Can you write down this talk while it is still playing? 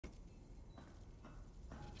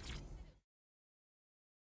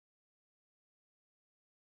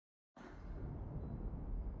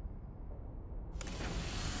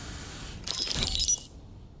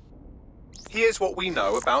Here's what we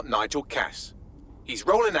know about Nigel Cass. He's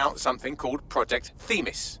rolling out something called Project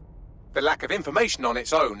Themis. The lack of information on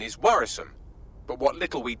its own is worrisome, but what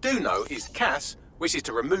little we do know is Cass wishes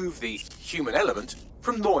to remove the human element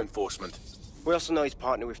from law enforcement. We also know he's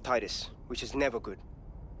partnered with Titus, which is never good.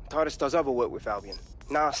 Titus does other work with Albion.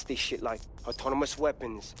 Nasty shit like autonomous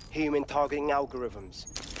weapons, human targeting algorithms.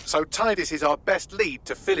 So Titus is our best lead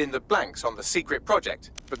to fill in the blanks on the secret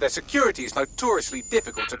project, but their security is notoriously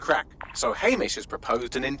difficult to crack. So Hamish has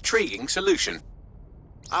proposed an intriguing solution.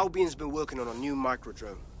 Albion's been working on a new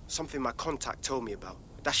microdrone, something my contact told me about.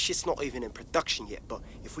 That shit's not even in production yet, but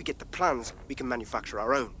if we get the plans, we can manufacture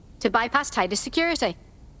our own. To bypass Titus security?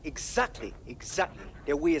 Exactly.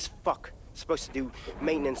 They're weird as fuck. Supposed to do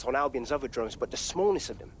maintenance on Albion's other drones, but the smallness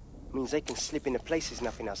of them means they can slip into places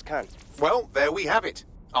nothing else can. Well, there we have it.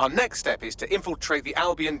 Our next step is to infiltrate the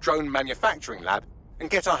Albion drone manufacturing lab and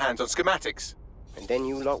get our hands on schematics. And then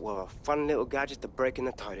you lot will have a fun little gadget to break in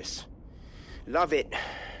the Titus. Love it.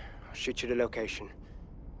 I'll shoot you the location.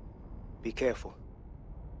 Be careful.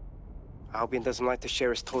 Albion doesn't like to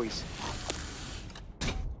share his toys.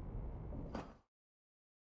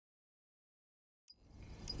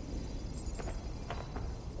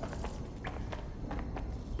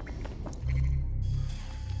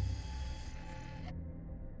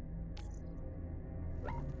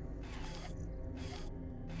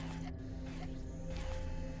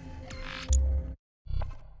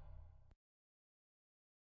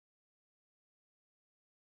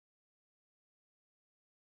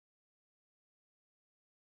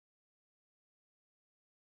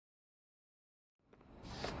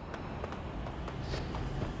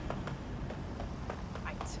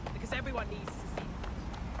 Because everyone needs to see.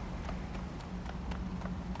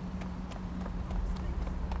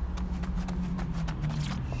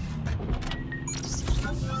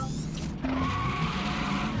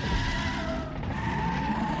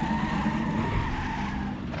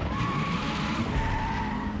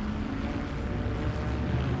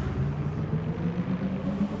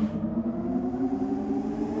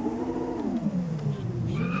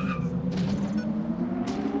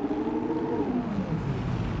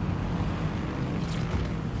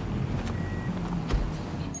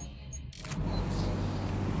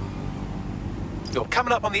 You're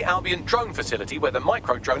coming up on the Albion drone facility where the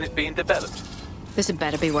micro-drone is being developed. This had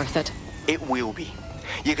better be worth it. It will be.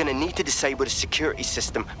 You're gonna need to disable the security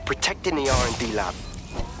system protecting the R&D lab.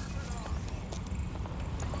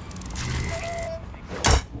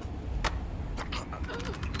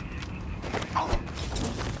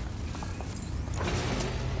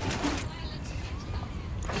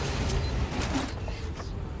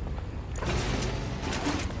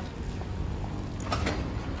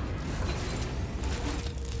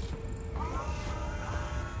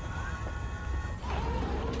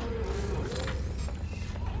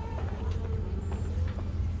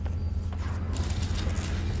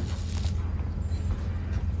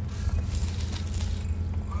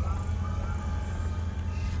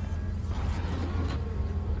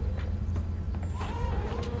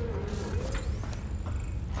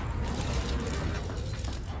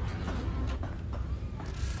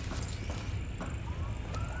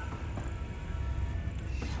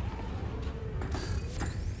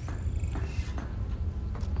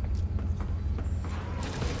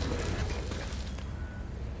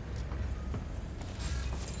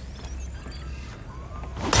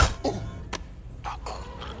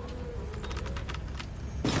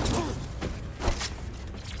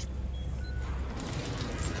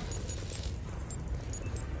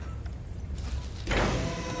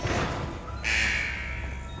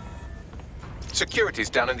 Security's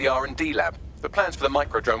down in the R&D lab. The plans for the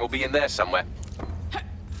microdrone will be in there somewhere.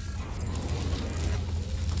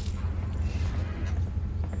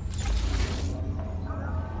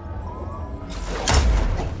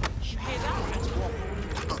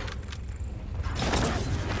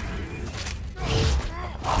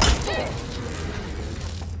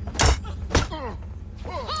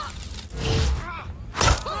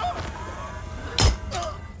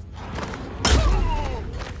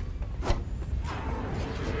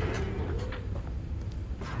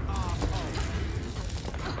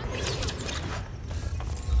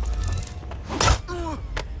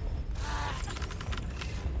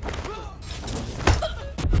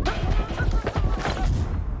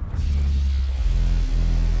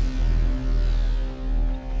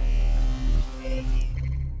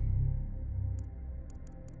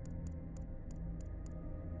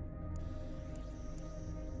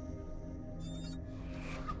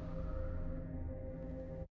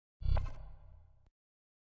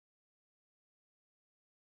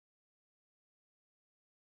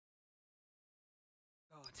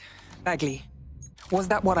 Bagley, was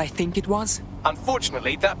that what I think it was?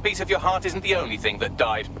 Unfortunately, that piece of your heart isn't the only thing that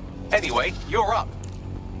died. Anyway, you're up.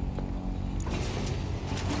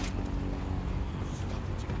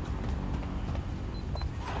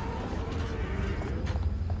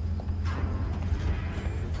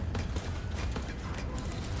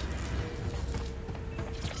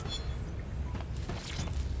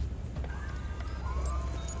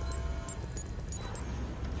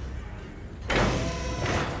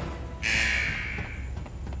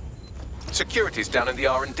 Security's down in the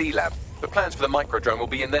R&D lab. The plans for the microdrone will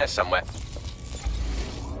be in there somewhere.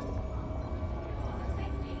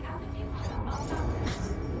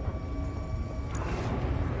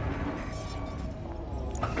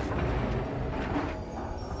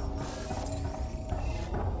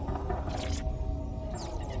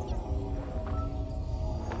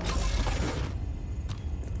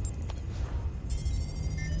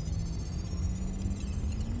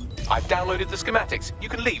 I've downloaded the schematics. You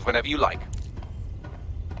can leave whenever you like.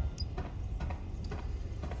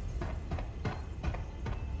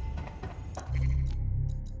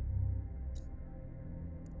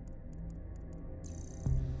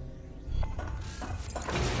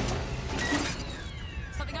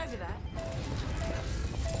 Something over there?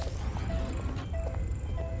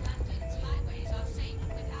 London's highways are safe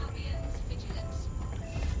with Albion's vigilance.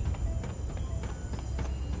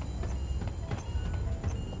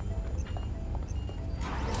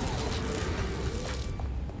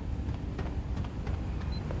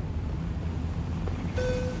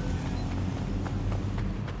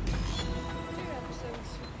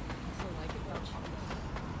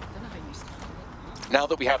 Now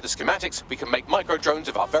that we have the schematics, we can make microdrones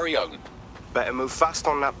of our very own. Better move fast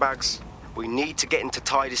on that, Bags. We need to get into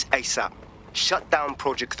Titus ASAP. Shut down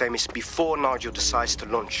Project Themis before Nigel decides to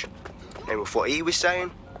launch. And with what he was saying,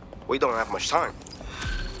 we don't have much time.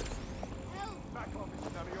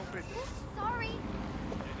 Sorry.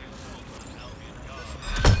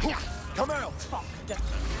 Come out!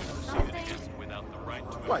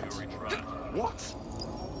 Wait, what?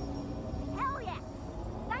 Hell yeah.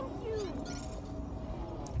 Thank you.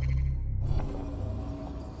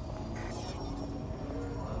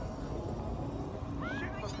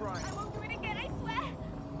 I won't do it again, I swear.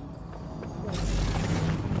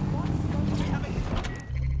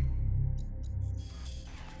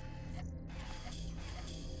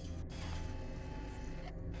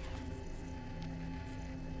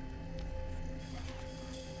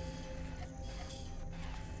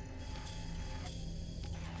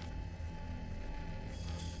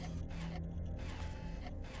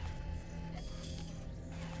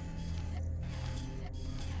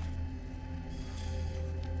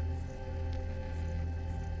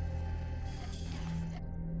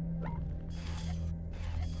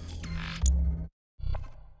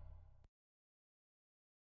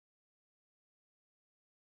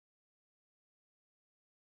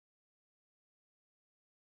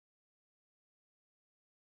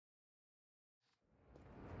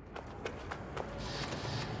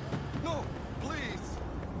 No, please!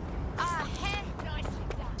 Nicely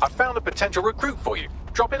done. I've found a potential recruit for you.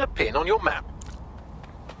 Drop in a pin on your map.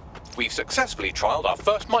 We've successfully trialed our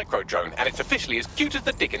first microdrone, and it's officially as cute as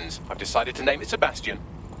the dickens. I've decided to name it Sebastian.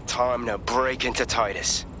 Time to break into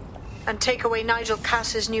Titus. And take away Nigel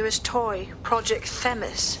Cass's newest toy, Project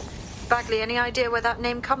Themis. Bagley, any idea where that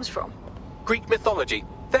name comes from? Greek mythology.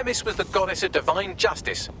 Themis was the goddess of divine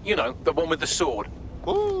justice. You know, the one with the sword.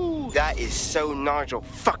 Ooh, that is so Nigel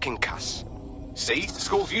fucking Cass. See?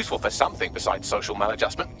 School's useful for something besides social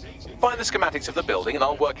maladjustment. Find the schematics of the building and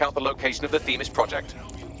I'll work out the location of the Themis project.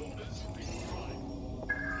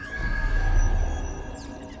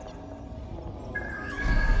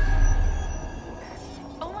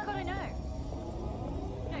 Oh my god, I know.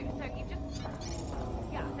 No, so you just...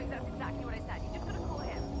 Yeah, so that's exactly what I said. You just gotta call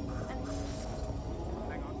him. And...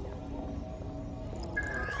 Hang on.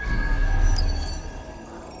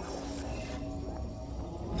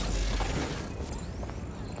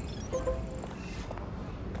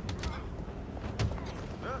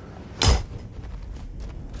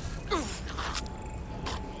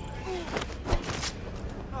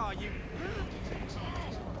 Oh, you...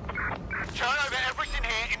 Turn over everything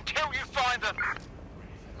here until you find them.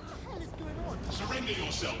 What the hell is going on? Surrender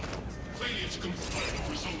yourself. Failure to comply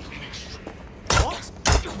will result in extreme. What?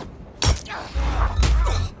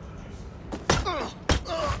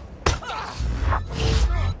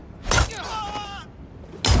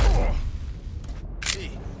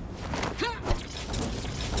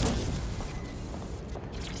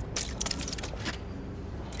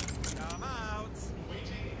 Come out.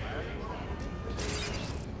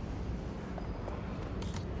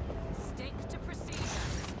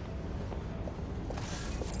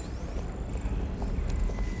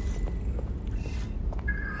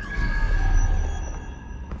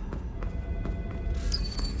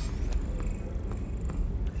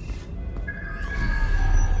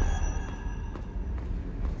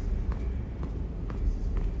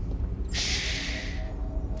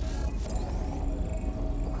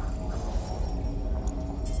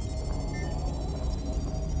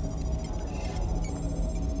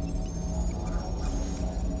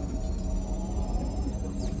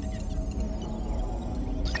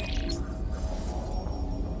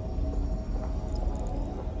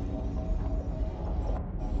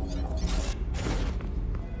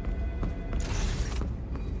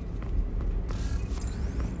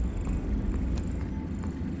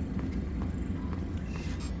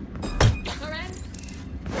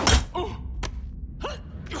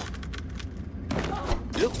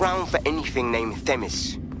 round for anything named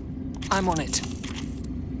Themis. I'm on it.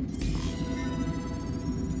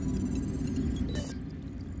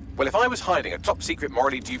 Well, if I was hiding a top-secret,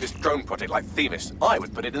 morally dubious drone project like Themis, I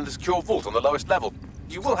would put it in the secure vault on the lowest level.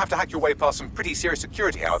 You will have to hack your way past some pretty serious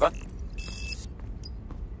security, however.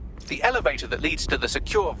 The elevator that leads to the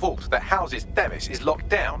secure vault that houses Themis is locked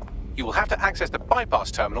down. You will have to access the bypass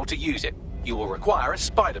terminal to use it. You will require a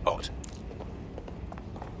spider bot.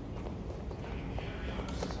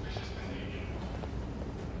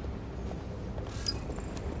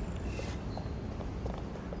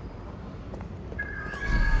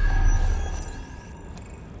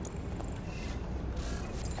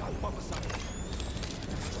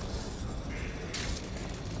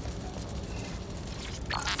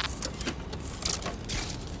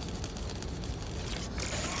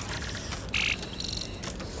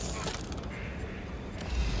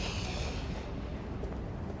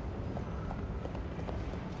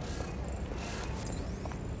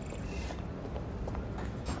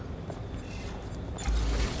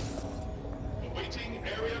 Awaiting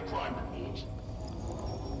area crime report.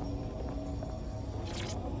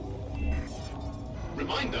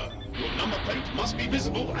 Reminder, your number plate must be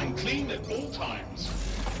visible and clean at all times.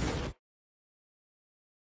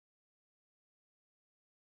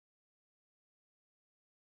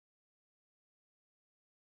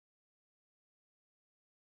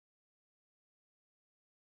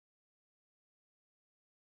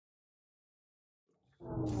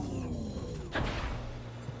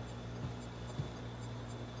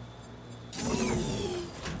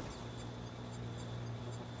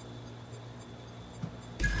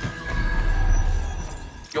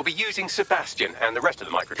 You'll be using Sebastian and the rest of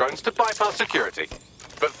the microdrones to bypass security.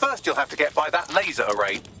 But first you'll have to get by that laser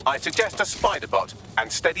array. I suggest a spider bot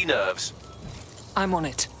and steady nerves. I'm on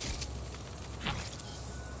it.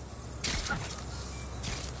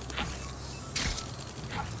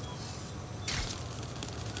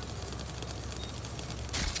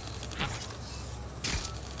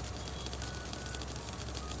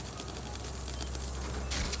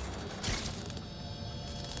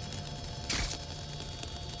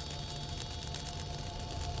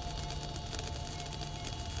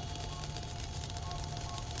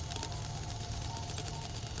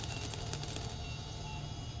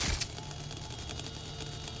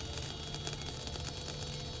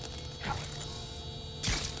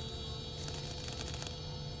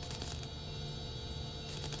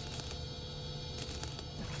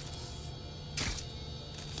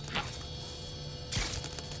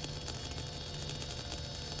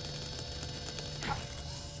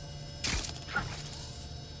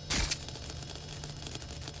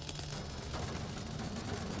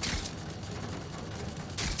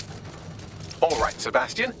 All right,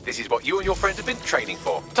 Sebastian, this is what you and your friends have been training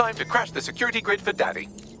for. Time to crash the security grid for Daddy.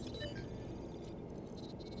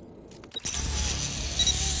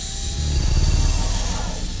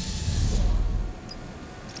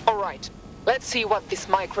 All right, let's see what this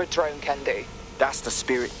micro-drone can do. That's the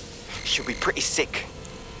spirit. Should be pretty sick.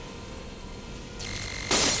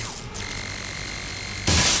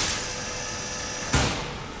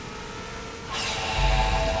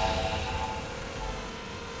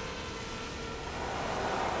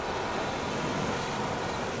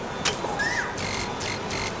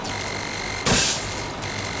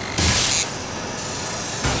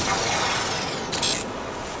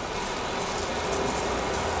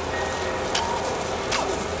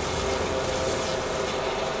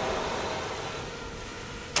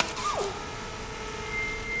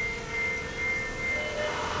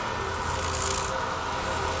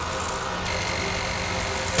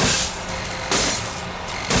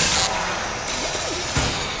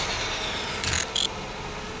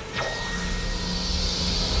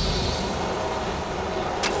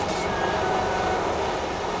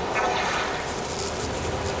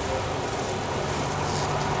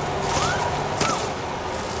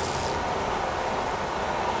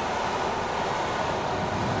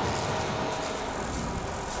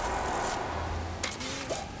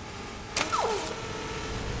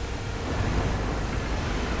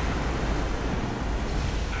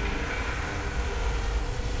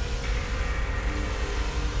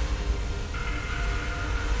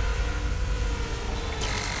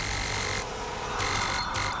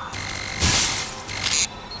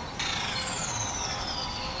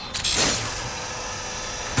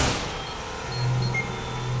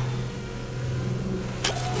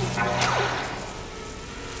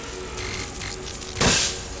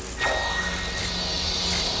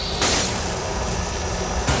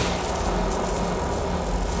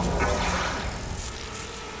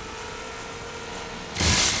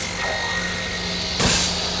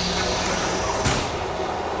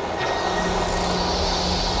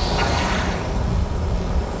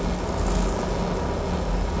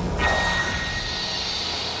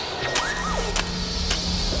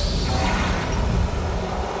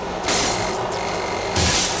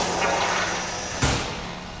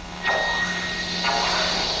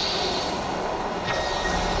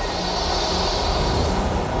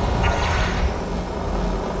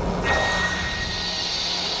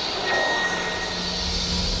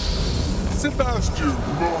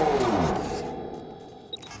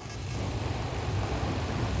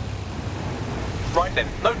 Right then,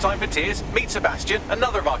 no time for tears. Meet Sebastian,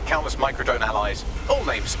 another of our countless microdrone allies. All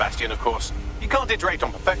named Sebastian, of course. You can't iterate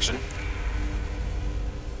on perfection.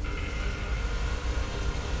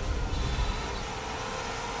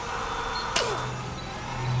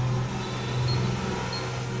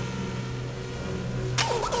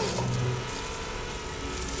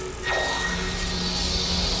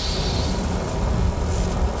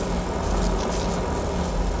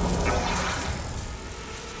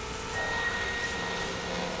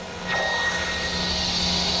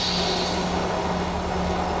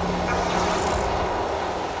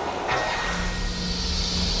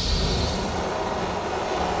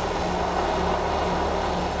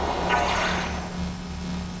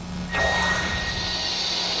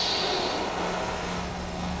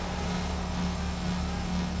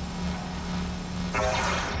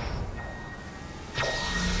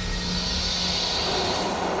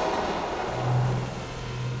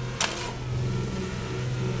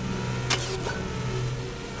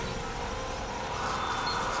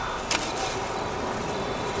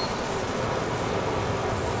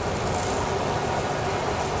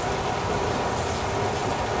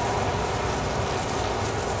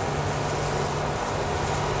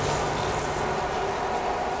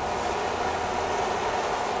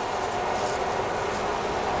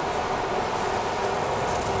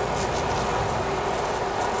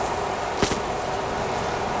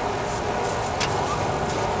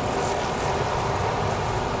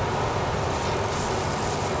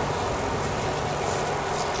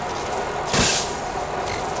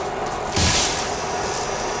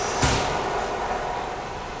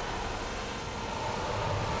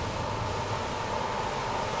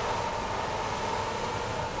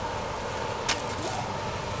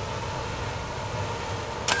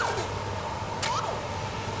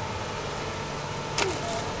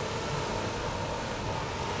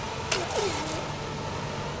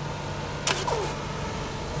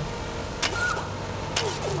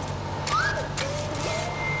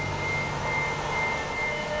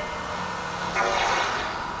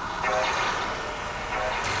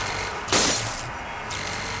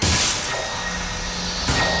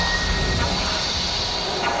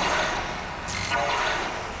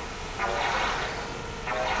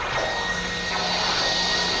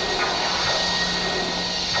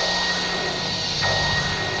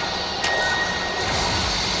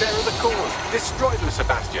 Destroy them,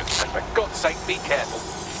 Sebastian, and for God's sake, be careful.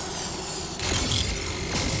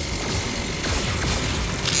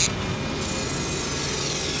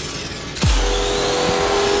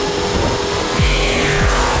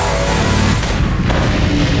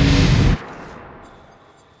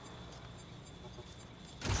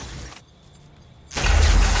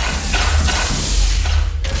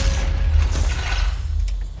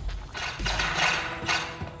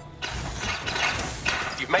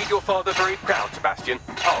 Made your father very proud, Sebastian.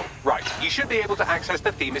 Oh, right. You should be able to access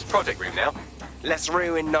the Themis project room now. Let's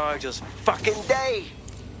ruin Nigel's fucking day!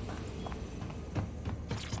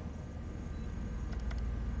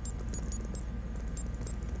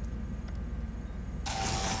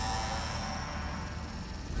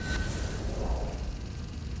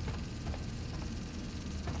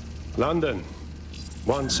 London,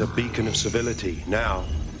 once a beacon of civility, now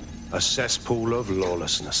a cesspool of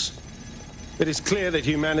lawlessness. It is clear that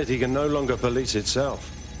humanity can no longer police itself.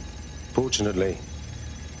 Fortunately,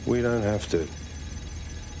 we don't have to.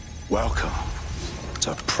 Welcome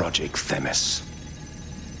to Project Themis.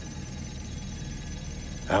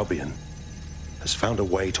 Albion has found a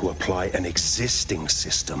way to apply an existing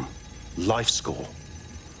system, LifeScore,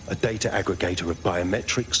 a data aggregator of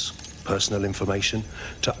biometrics, personal information,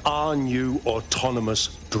 to our new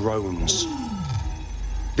autonomous drones.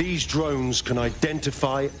 These drones can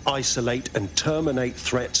identify, isolate, and terminate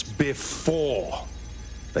threats before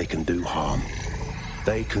they can do harm.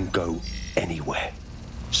 They can go anywhere,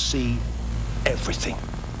 see everything.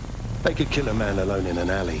 They could kill a man alone in an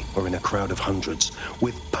alley or in a crowd of hundreds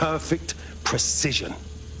with perfect precision.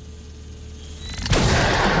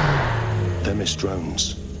 Themis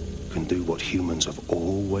drones can do what humans have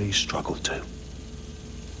always struggled to.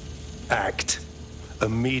 Act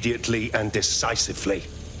immediately and decisively.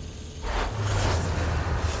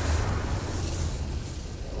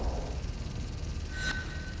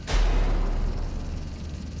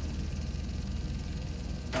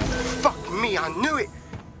 Fuck me, I knew it!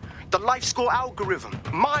 The LifeScore algorithm.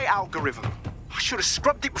 My algorithm. I should have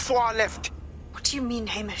scrubbed it before I left. What do you mean,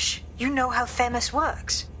 Hamish? You know how Themis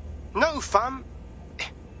works? No, fam.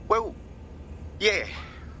 Well, yeah.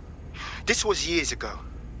 This was years ago.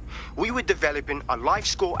 We were developing a life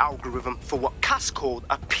score algorithm for what Cass called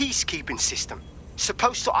a peacekeeping system.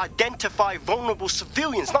 Supposed to identify vulnerable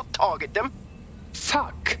civilians, not target them.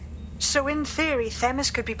 Fuck. So in theory, Themis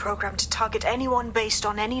could be programmed to target anyone based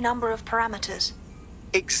on any number of parameters.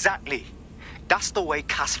 Exactly. That's the way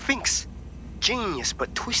Cass thinks. Genius,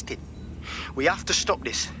 but twisted. We have to stop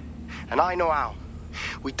this. And I know how.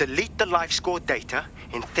 We delete the life score data,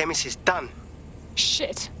 and Themis is done.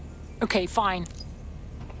 Shit. Okay, fine.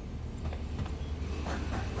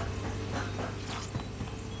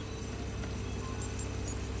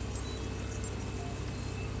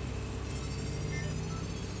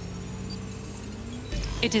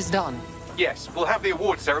 It is done. Yes, we'll have the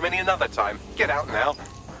award ceremony another time. Get out now.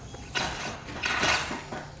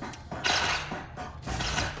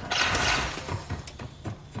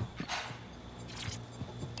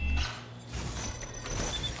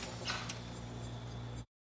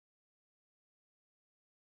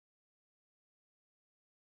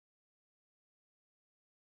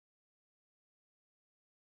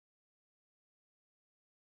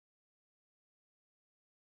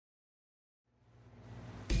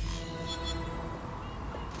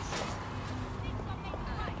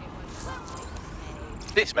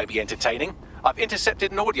 This may be entertaining. I've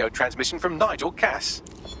intercepted an audio transmission from Nigel Cass.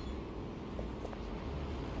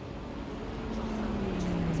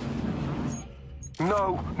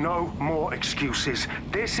 No more excuses.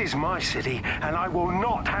 This is my city, and I will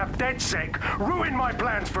not have DedSec ruin my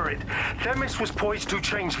plans for it. Themis was poised to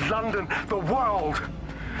change London, the world.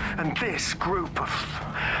 And this group of...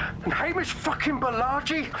 And Hamish fucking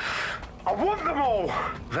Balaji? I want them all!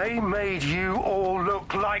 They made you all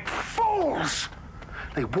look like fools!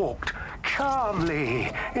 They walked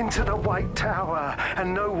calmly into the White Tower,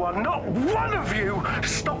 and no one, not one of you,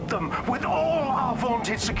 stopped them with all our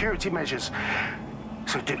vaunted security measures.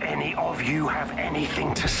 So do any of you have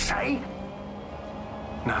anything to say?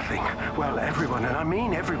 Nothing. Well, everyone, and I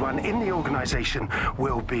mean everyone in the organization,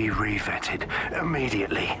 will be re-vetted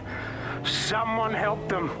immediately. Someone help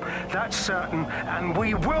them, that's certain, and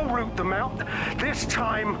we will root them out. This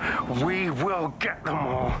time, we will get them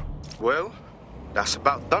all. Well, that's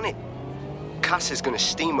about done it. Cass is gonna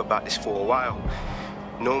steam about this for a while.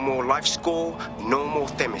 No more life score, no more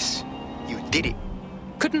Themis. You did it.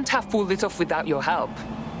 Couldn't have pulled it off without your help.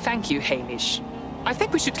 Thank you, Hamish. I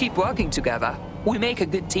think we should keep working together. We make a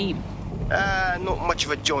good team. Not much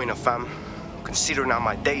of a joiner, fam. Considering how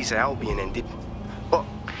my days at Albion ended. But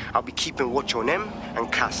I'll be keeping watch on them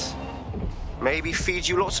and Cass. Maybe feed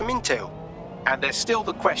you lots of intel. And there's still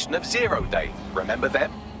the question of Zero Day. Remember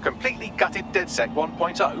them? Completely gutted DedSec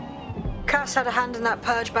 1.0. Cass had a hand in that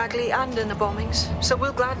purge, Bagley, and in the bombings, so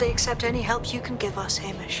we'll gladly accept any help you can give us,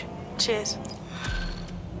 Hamish. Cheers.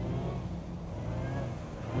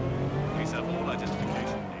 Please have all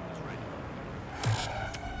identification papers ready.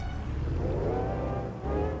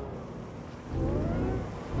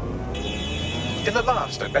 In the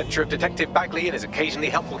last adventure of Detective Bagley and his occasionally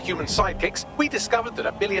helpful human sidekicks, we discovered that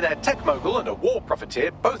a billionaire tech mogul and a war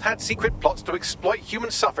profiteer both had secret plots to exploit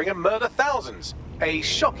human suffering and murder thousands. A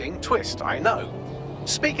shocking twist, I know.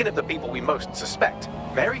 Speaking of the people we most suspect,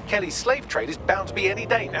 Mary Kelly's slave trade is bound to be any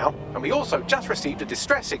day now, and we also just received a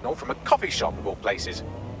distress signal from a coffee shop of all places.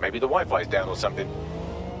 Maybe the Wi-Fi's down or something.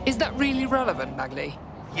 Is that really relevant, Bagley?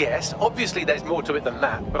 Yes, obviously there's more to it than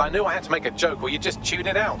that, but I knew I had to make a joke or you'd just tune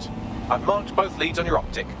it out. I've marked both leads on your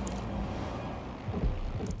optic.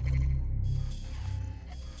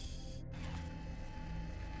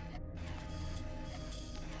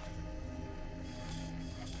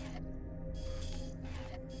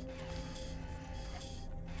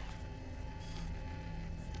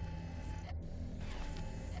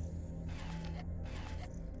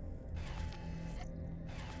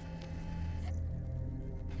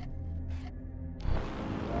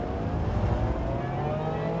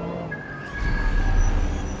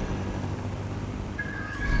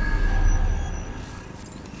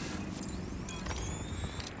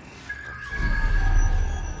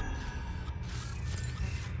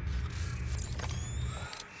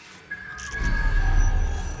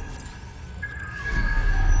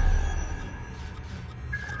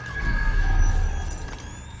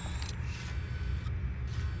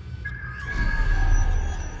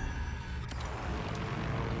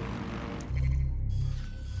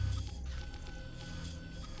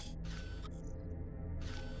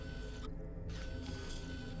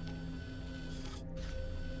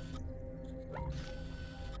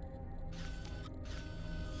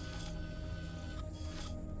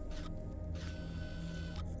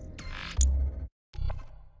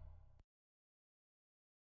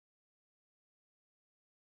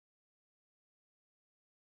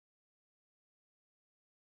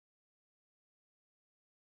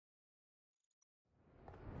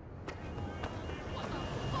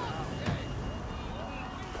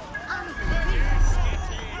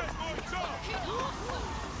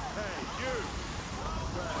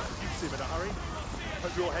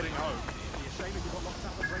 heading home. It'd be a shame if you got locked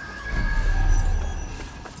up and breaking.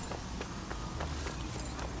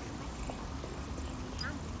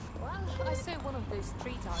 Well, I saw one of those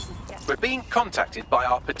street artists get... We're being contacted by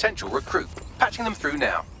our potential recruit. Patching them through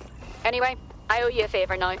now. Anyway, I owe you a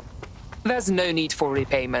favor now. There's no need for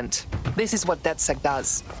repayment. This is what DedSec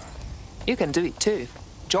does. You can do it too.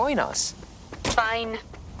 Join us. Fine.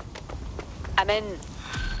 I'm in.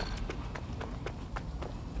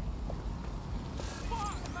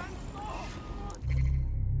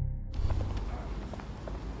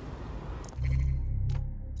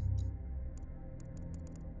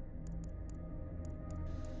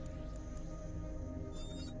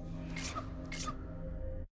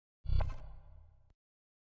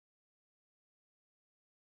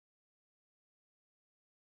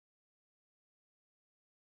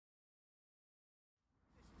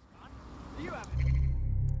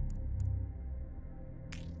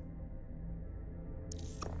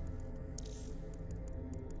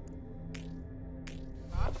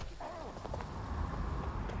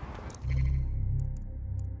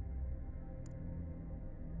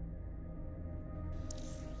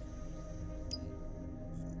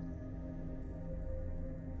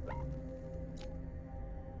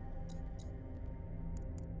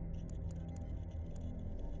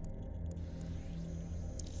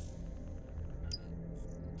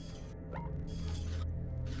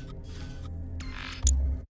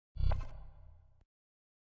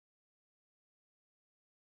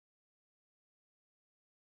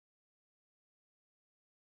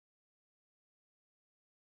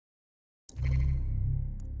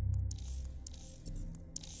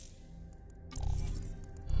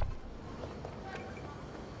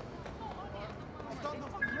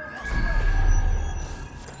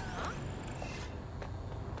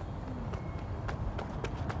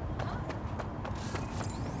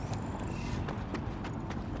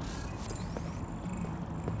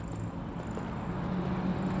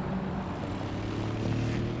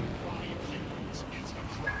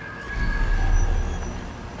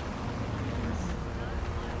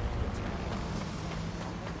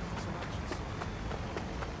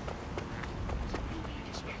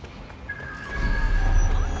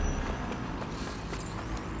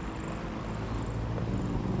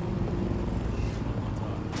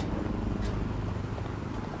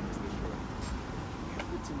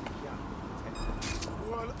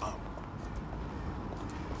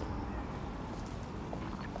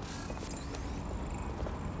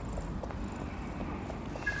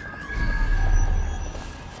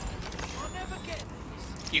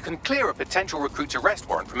 You can clear a potential recruit's arrest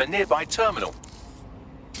warrant from a nearby terminal.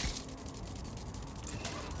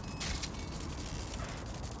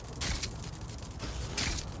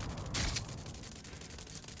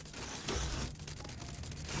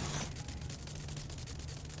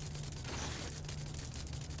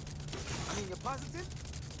 I mean, you're positive?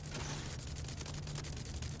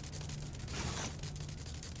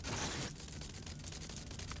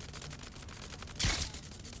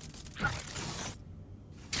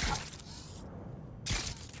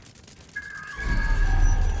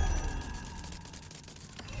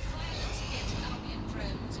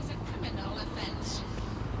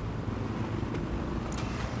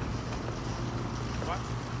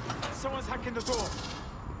 Someone's hacking the door.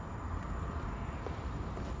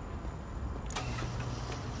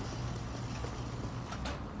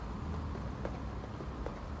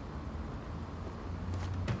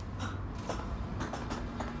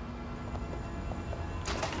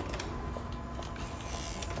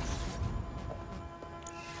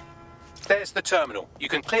 There's the terminal. You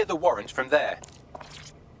can clear the warrant from there.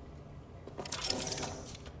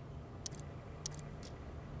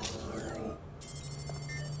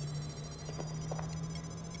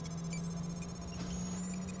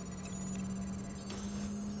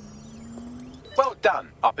 Well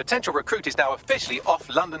done. Our potential recruit is now officially off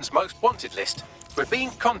London's most wanted list. We're being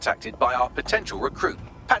contacted by our potential recruit.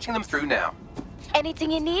 Patching them through now. Anything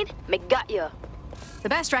you need, me got you. The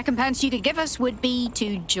best recompense you could give us would be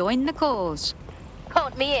to join the cause.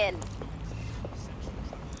 Count me in.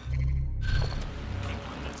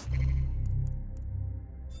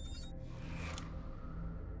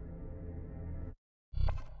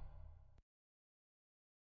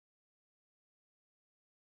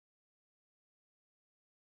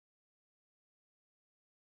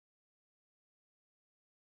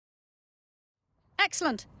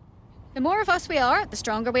 Excellent. The more of us we are, the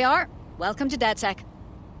stronger we are. Welcome to DedSec.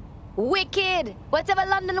 Wicked! Whatever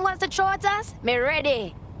London wants to throw at us, me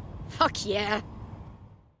ready. Fuck yeah.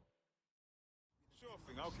 Sure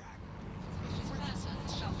thing, okay.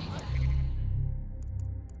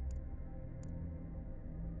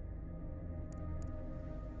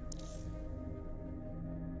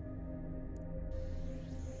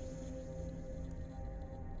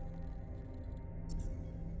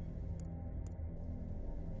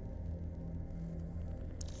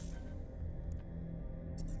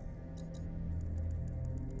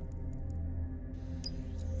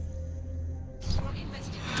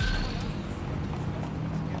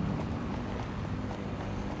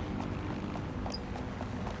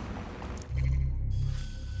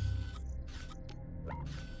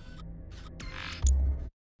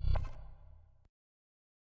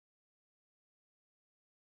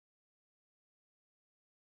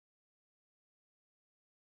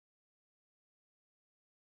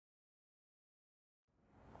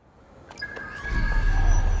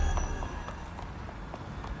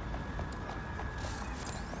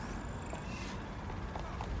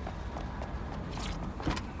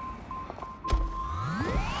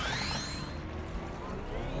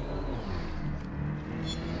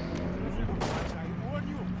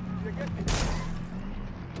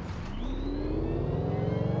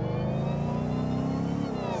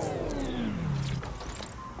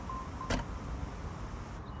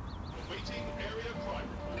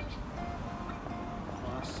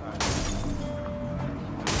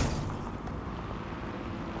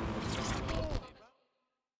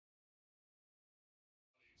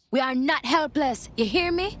 We are not helpless, you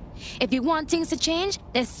hear me? If you want things to change,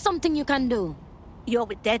 there's something you can do. You're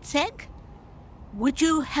with DedSec? Would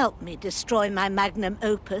you help me destroy my magnum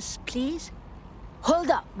opus, please? Hold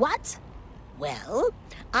up, what? Well,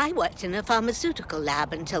 I worked in a pharmaceutical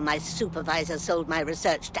lab until my supervisor sold my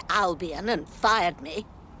research to Albion and fired me.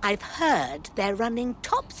 I've heard they're running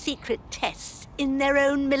top-secret tests in their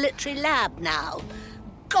own military lab now.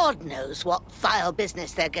 God knows what file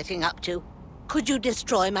business they're getting up to. Could you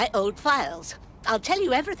destroy my old files? I'll tell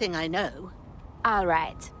you everything I know. All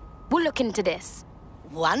right. We'll look into this.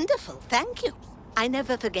 Wonderful, thank you. I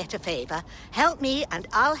never forget a favor. Help me, and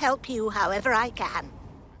I'll help you however I can.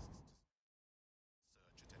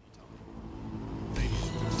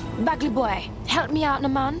 Bagley boy, help me out,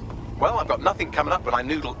 man. Well, I've got nothing coming up when I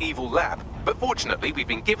noodle Evil Lab, but fortunately we've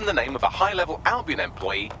been given the name of a high-level Albion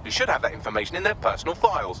employee who should have that information in their personal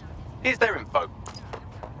files. Here's their info.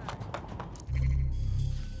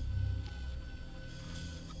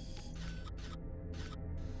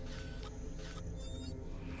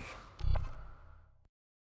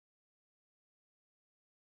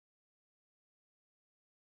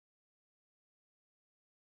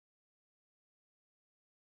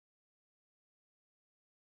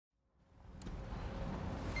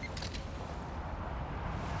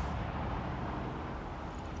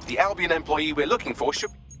 The Albion employee we're looking for should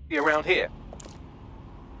be around here.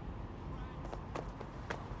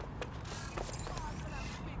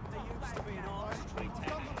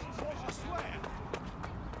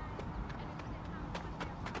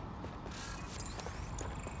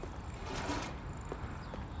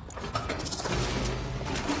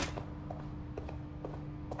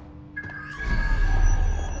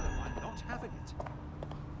 I'm not having it.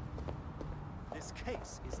 This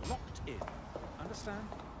case is locked in. Understand?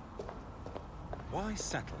 Why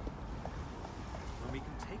settle when we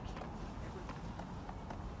can take you?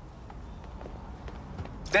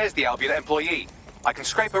 There's the Albion employee. I can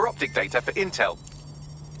scrape her optic data for intel.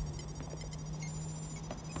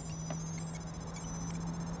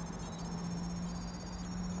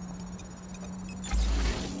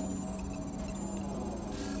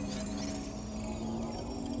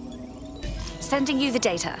 Sending you the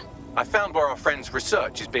data. I found where our friend's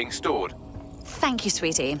research is being stored. Thank you,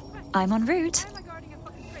 sweetie. I'm en route.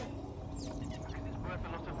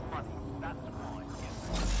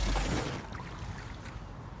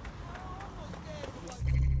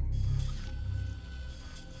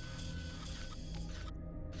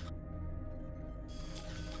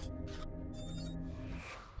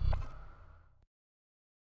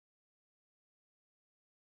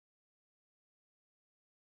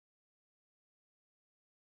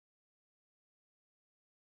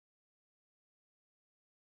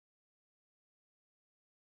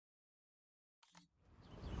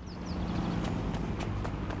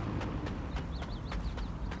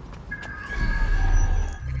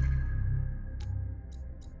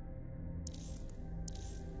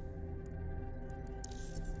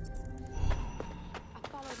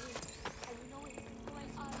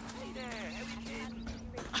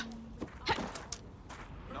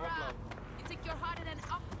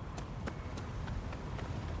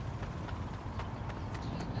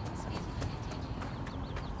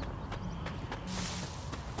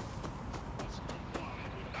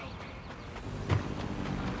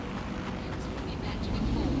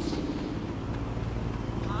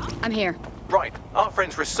 I'm here. Right, our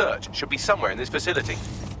friend's research should be somewhere in this facility.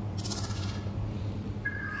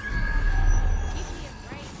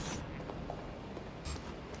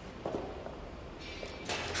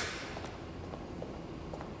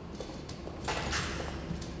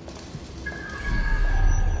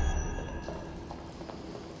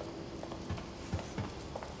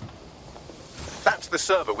 That's the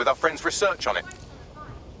server with our friend's research on it.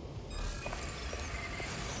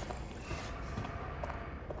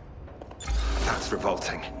 That's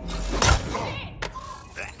revolting.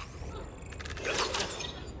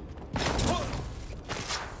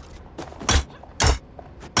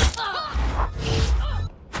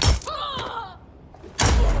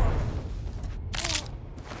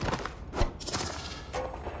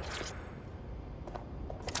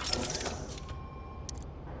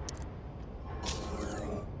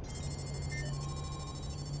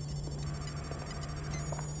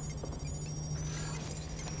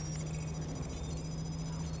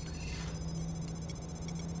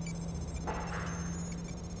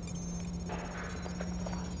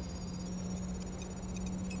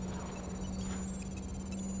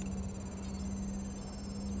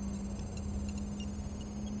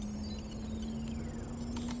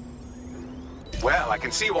 Well, I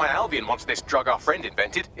can see why Albion wants this drug our friend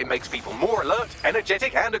invented. It makes people more alert,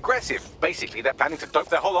 energetic, and aggressive. Basically, they're planning to dope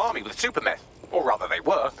their whole army with super meth. Or rather, they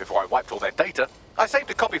were, before I wiped all their data. I saved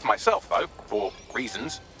a copy for myself, though, for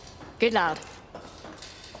reasons. Good lad.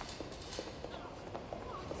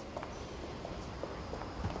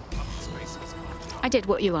 I did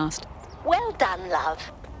what you asked. Well done, love.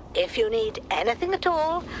 If you need anything at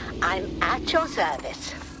all, I'm at your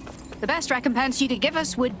service. The best recompense you could give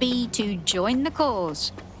us would be to join the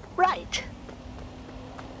cause. Right.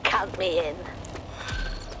 Count me in.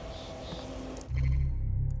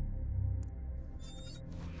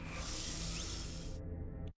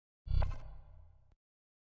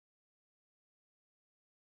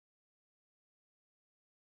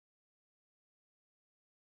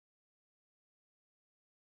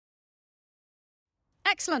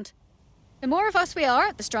 Excellent. The more of us we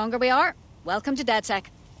are, the stronger we are. Welcome to DedSec.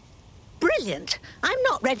 Brilliant. I'm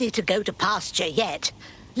not ready to go to pasture yet.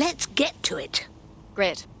 Let's get to it.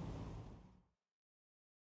 Great.